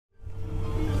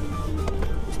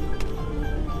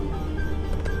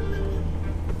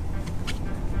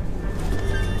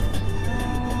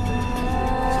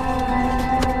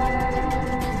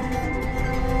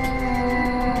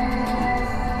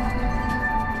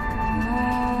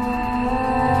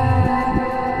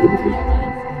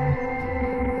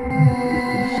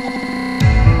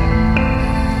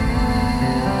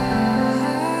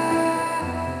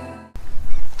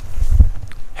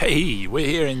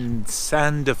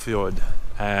Sandefjord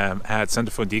at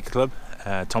Sandefjord Dykkerklubb.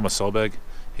 Thomas Solberg,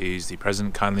 who's the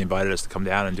president, kindly invited us to come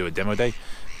down and do a demo day,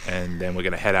 and then we're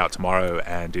going to head out tomorrow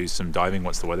and do some diving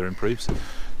once the weather improves.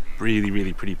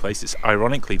 Really pretty place. It's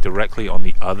ironically directly on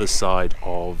the other side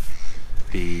of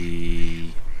the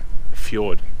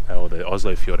fjord, or the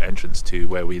Oslo Fjord entrance to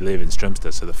where we live in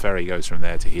Strømstad, so the ferry goes from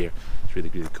there to here. It's really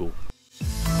cool.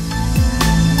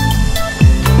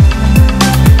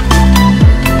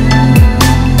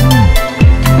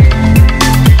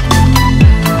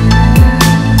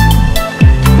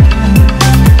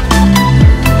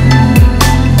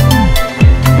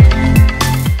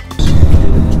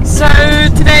 So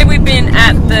today we've been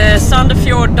at the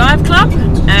Sandefjord Dive Club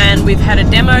and we've had a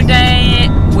demo day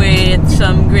with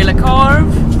some grilla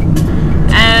korv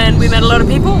and we met a lot of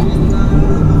people,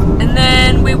 and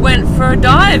then we went for a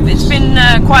dive. It's been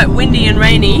quite windy and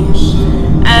rainy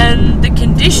and the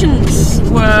conditions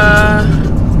were,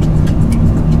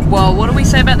 well, what do we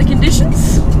say about the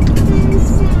conditions?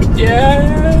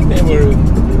 Yeah, they were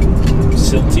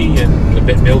silty and a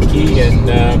bit milky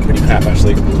and pretty crap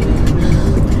actually.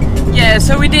 Yeah,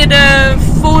 so we did a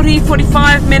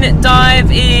 40-45 minute dive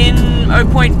in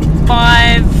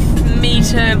 0.5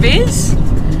 meter viz,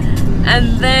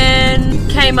 and then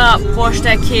came up, washed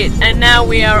our kit, and now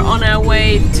we are on our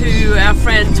way to our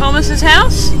friend Thomas's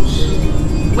house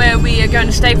where we are going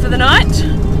to stay for the night,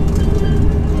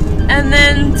 and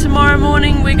then tomorrow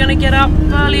morning we're going to get up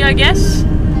early, I guess.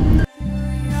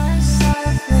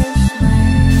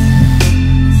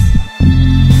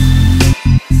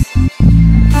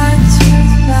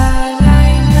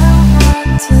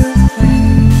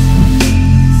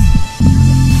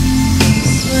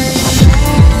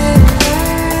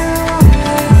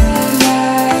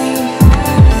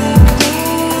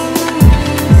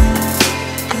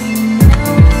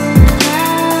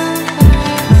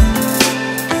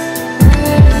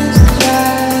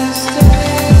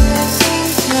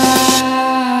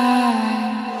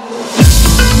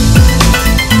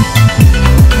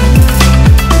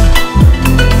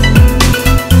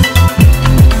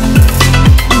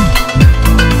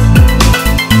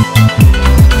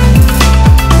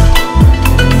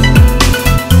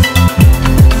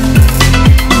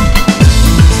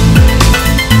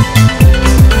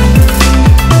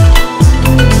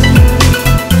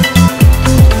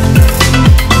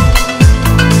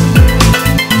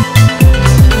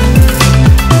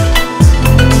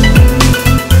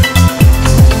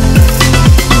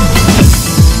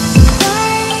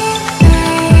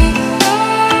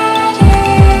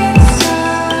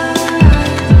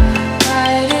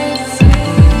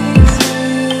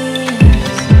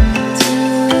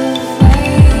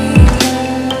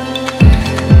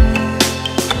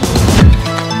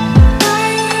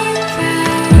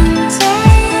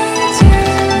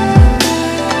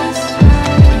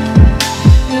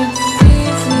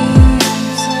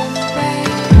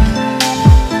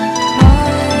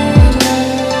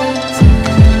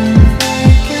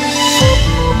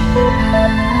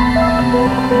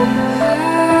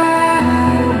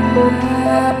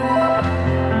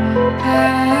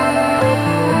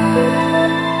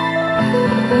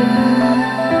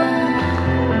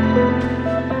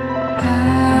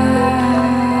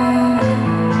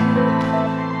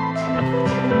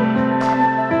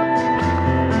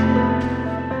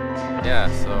 Yeah,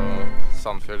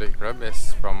 so Dykkerklubb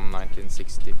is from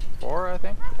 1964, I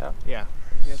think. Yeah. Yeah.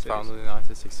 Yes, founded in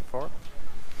 1964,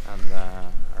 and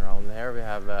around here we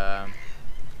have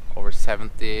over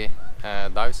 70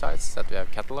 dive sites that we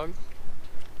have catalogued,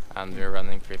 and we're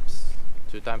running trips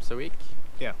 2 times a week.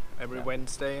 Yeah, every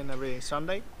Wednesday and every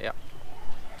Sunday. Yeah,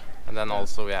 and then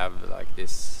also we have like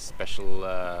this special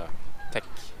tech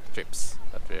trips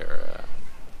that we're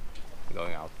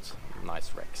going out,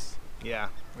 nice wrecks. Yeah,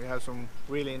 we have some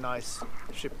really nice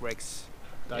shipwrecks,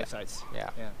 dive sites.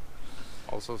 Yeah.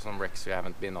 Also some wrecks we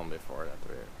haven't been on before that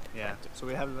we're yeah. So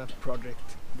we have a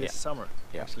project this summer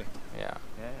actually. Yeah.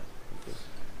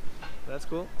 That's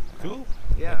cool. Cool.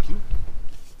 Yeah. Thank you.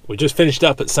 We just finished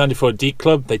up at Sandefjord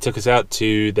Dykkerklubb. They took us out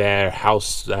to their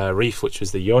house reef, which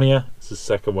was the Joina. It's the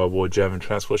Second World War German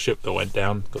transport ship that went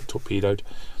down, got torpedoed.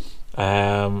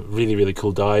 Really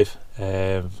cool dive.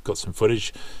 Got some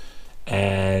footage,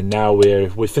 and now we're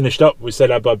finished up. We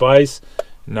said our bye-byes.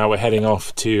 Now we're heading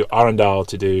off to Arendal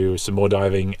to do some more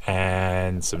diving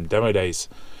and some demo days.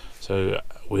 So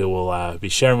we will be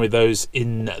sharing with those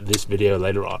in this video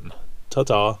later on.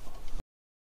 Ta-ta!